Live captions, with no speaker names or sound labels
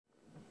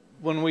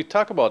When we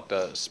talk about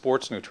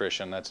sports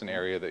nutrition, that's an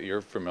area that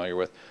you're familiar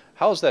with.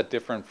 How is that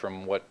different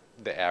from what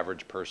the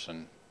average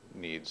person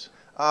needs?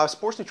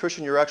 Sports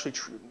nutrition, you're actually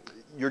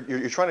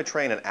you're trying to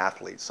train an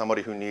athlete,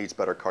 somebody who needs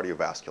better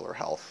cardiovascular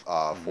health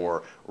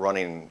for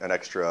running an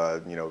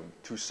extra,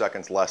 2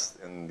 seconds less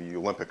in the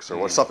Olympics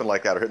or something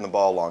like that, or hitting the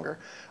ball longer.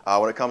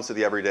 When it comes to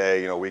the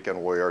everyday, weekend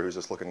warrior who's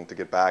just looking to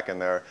get back in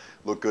there,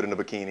 look good in a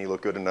bikini,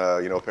 look good in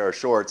a pair of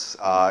shorts,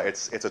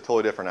 it's a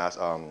totally different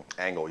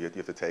angle you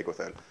have to take with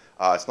it.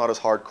 It's not as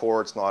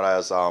hardcore, it's not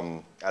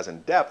as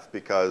in depth,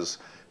 because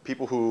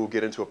people who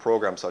get into a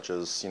program such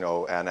as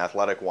an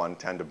athletic one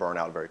tend to burn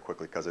out very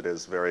quickly, because it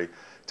is very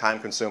time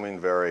consuming,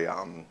 very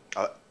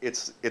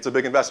it's a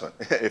big investment,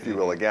 if you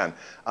will, again.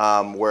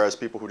 Whereas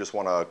people who just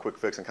want a quick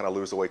fix and kind of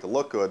lose the weight to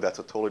look good, that's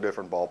a totally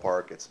different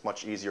ballpark. It's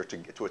much easier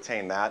to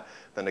attain that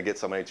than to get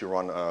somebody to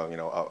run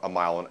a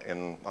mile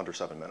in under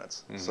 7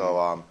 minutes.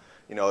 So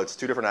it's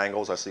two different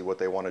angles. I see what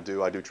they want to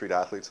do. I do treat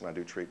athletes, and I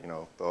do treat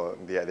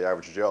the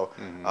average Joe.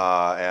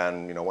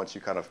 And once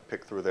you kind of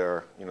pick through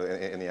their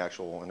in the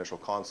actual initial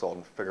consult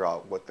and figure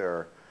out what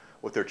their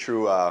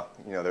true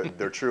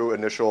their true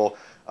initial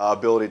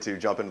ability to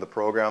jump into the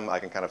program, I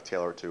can kind of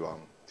tailor it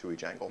to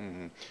each angle.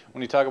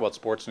 When you talk about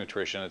sports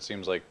nutrition, it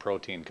seems like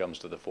protein comes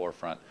to the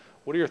forefront.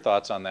 What are your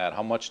thoughts on that?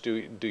 How much do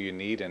you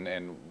need,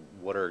 and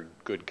what are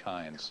good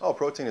kinds? Oh,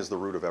 protein is the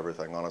root of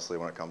everything, honestly,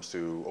 when it comes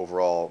to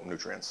overall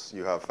nutrients.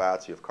 You have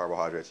fats, you have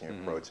carbohydrates, and you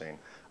have protein.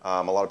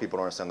 A lot of people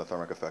don't understand the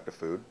thermic effect of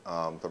food.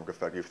 Thermic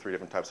effect, you have 3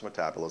 different types of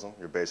metabolism: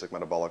 your basic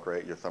metabolic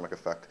rate, your thermic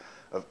effect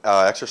of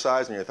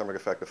exercise, and your thermic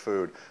effect of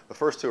food. The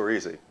first 2 are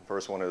easy. The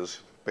first one is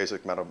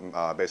basic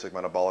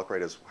metabolic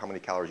rate, is how many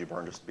calories you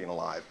burn just being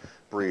alive.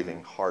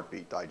 Breathing,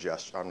 heartbeat,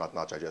 digestion,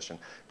 not digestion,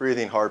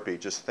 breathing, heartbeat,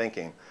 just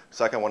thinking.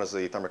 Second one is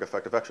the thermic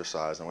effect of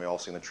exercise, and we all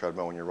see in the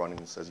treadmill when you're running,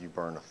 it says you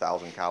burn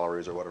 1,000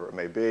 calories or whatever it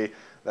may be.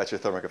 That's your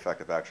thermic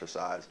effect of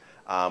exercise.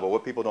 But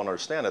what people don't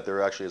understand, that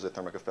there actually is a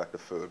thermic effect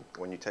of food.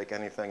 When you take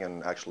anything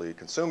and actually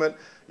consume it,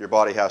 your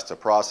body has to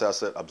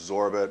process it,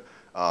 absorb it,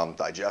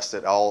 digest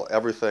it,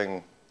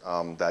 everything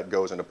that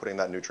goes into putting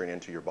that nutrient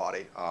into your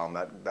body.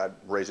 That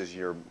raises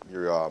your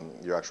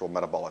actual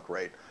metabolic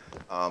rate.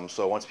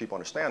 So once people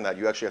understand that,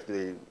 you actually have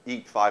to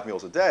eat 5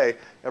 meals a day.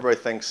 Everybody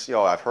thinks,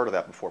 I've heard of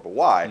that before, but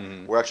why?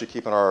 We're actually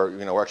keeping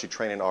we're actually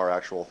training our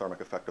actual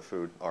thermic effect of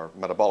food, our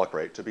metabolic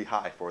rate, to be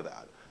high for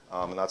that.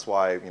 And that's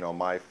why,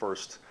 my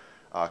first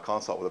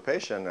consult with a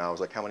patient, I was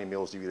like, how many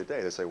meals do you eat a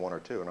day? They say 1 or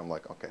 2, and I'm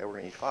like, okay, we're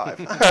gonna eat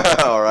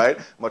 5. All right,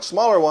 much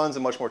smaller ones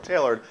and much more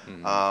tailored.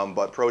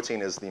 But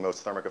protein is the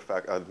most thermic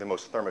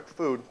thermic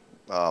food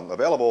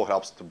available. It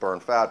helps to burn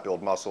fat,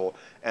 build muscle,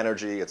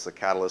 energy. It's a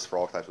catalyst for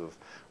all types of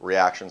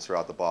reactions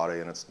throughout the body,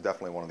 and it's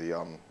definitely one of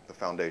the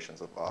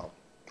foundations of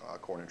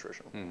core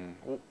nutrition.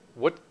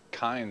 What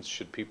kinds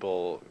should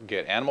people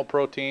get? Animal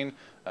protein,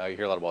 you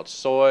hear a lot about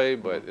soy,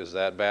 but is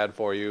that bad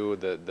for you?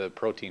 The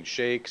protein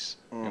shakes?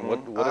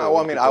 And well,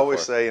 I mean, I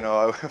always say,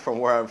 from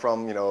where I'm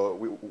from,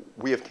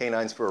 we have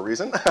canines for a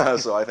reason.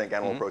 So I think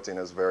animal protein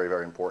is very,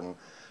 very important.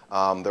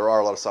 There are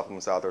a lot of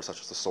supplements out there,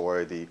 such as the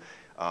soy, the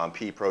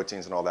pea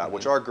proteins and all that,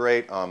 which are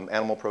great.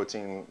 Animal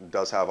protein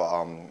does have,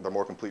 they're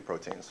more complete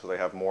proteins, so they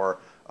have more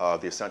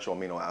the essential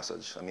amino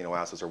acids. Amino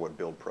acids are what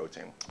build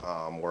protein,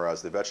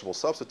 whereas the vegetable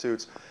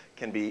substitutes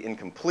can be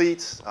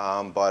incomplete,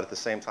 but at the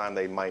same time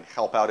they might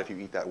help out if you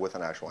eat that with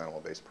an actual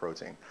animal-based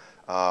protein.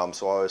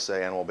 So I always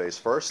say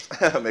animal-based first.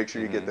 Make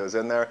sure you get those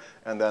in there,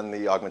 and then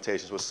the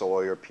augmentations with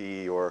soy or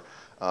pea or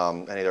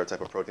any other type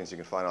of proteins you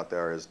can find out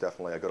there is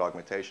definitely a good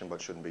augmentation, but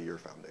shouldn't be your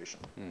foundation.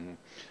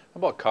 How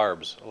about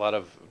carbs? A lot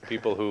of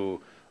people who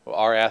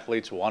are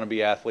athletes, want to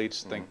be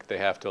athletes, think they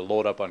have to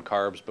load up on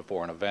carbs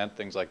before an event,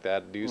 things like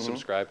that. Do you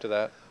subscribe to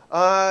that?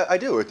 I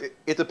do.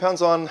 It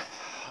depends on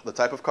the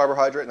type of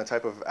carbohydrate and the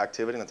type of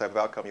activity and the type of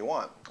outcome you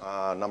want.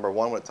 Number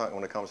one,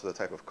 when it comes to the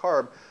type of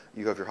carb,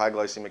 you have your high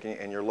glycemic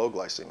and your low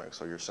glycemic,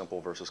 so your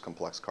simple versus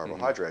complex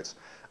carbohydrates.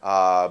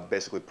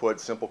 Basically put,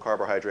 simple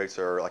carbohydrates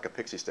are like a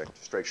pixie stick,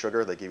 straight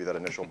sugar. They give you that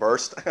initial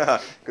burst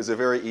because they're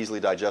very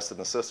easily digested in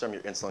the system.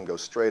 Your insulin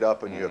goes straight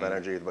up and you have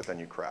energy, but then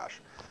you crash.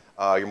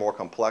 Your more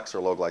complex or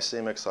low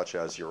glycemic, such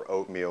as your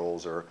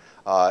oatmeals or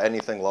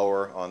anything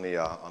lower on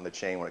the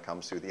chain when it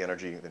comes to the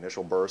energy, the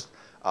initial burst.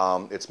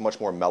 It's much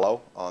more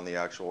mellow on the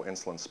actual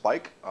insulin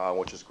spike,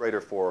 which is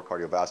greater for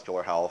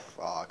cardiovascular health,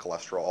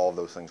 cholesterol, all of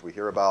those things we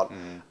hear about,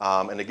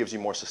 and it gives you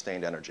more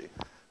sustained energy.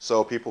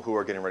 So people who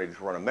are getting ready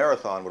to run a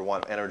marathon would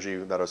want energy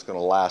that is going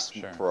to last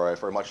for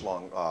a much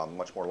more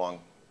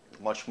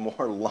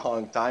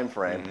long time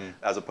frame,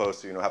 as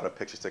opposed to having a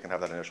pixie stick and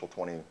have that initial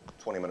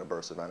 20-minute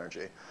burst of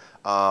energy.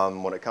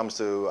 When it comes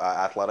to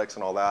athletics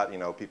and all that,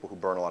 people who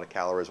burn a lot of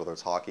calories, whether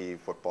it's hockey,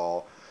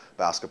 football,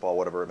 basketball,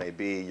 whatever it may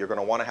be, you're going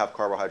to want to have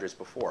carbohydrates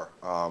before.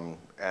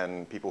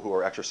 And people who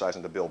are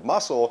exercising to build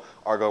muscle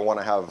are going to want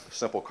to have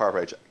simple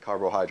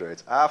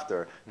carbohydrates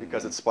after,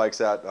 because it spikes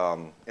that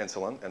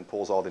insulin and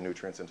pulls all the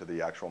nutrients into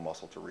the actual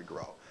muscle to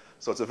regrow.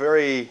 So it's a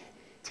very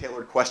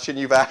tailored question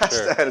you've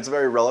asked, and it's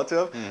very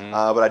relative,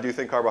 but I do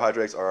think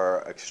carbohydrates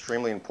are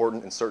extremely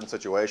important in certain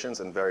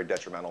situations and very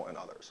detrimental in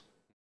others.